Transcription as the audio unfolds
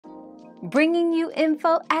bringing you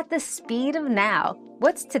info at the speed of now.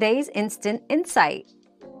 What's today's instant insight?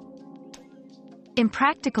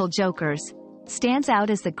 Impractical Jokers stands out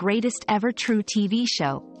as the greatest ever truTV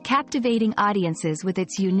show, captivating audiences with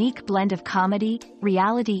its unique blend of comedy,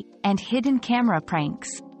 reality, and hidden camera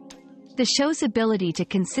pranks. The show's ability to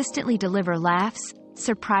consistently deliver laughs,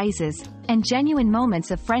 surprises, and genuine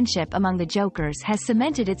moments of friendship among the Jokers has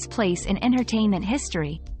cemented its place in entertainment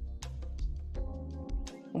history.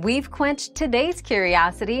 We've quenched today's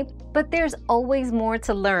curiosity, but there's always more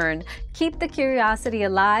to learn. Keep the curiosity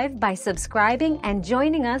alive by subscribing and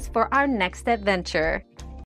joining us for our next adventure.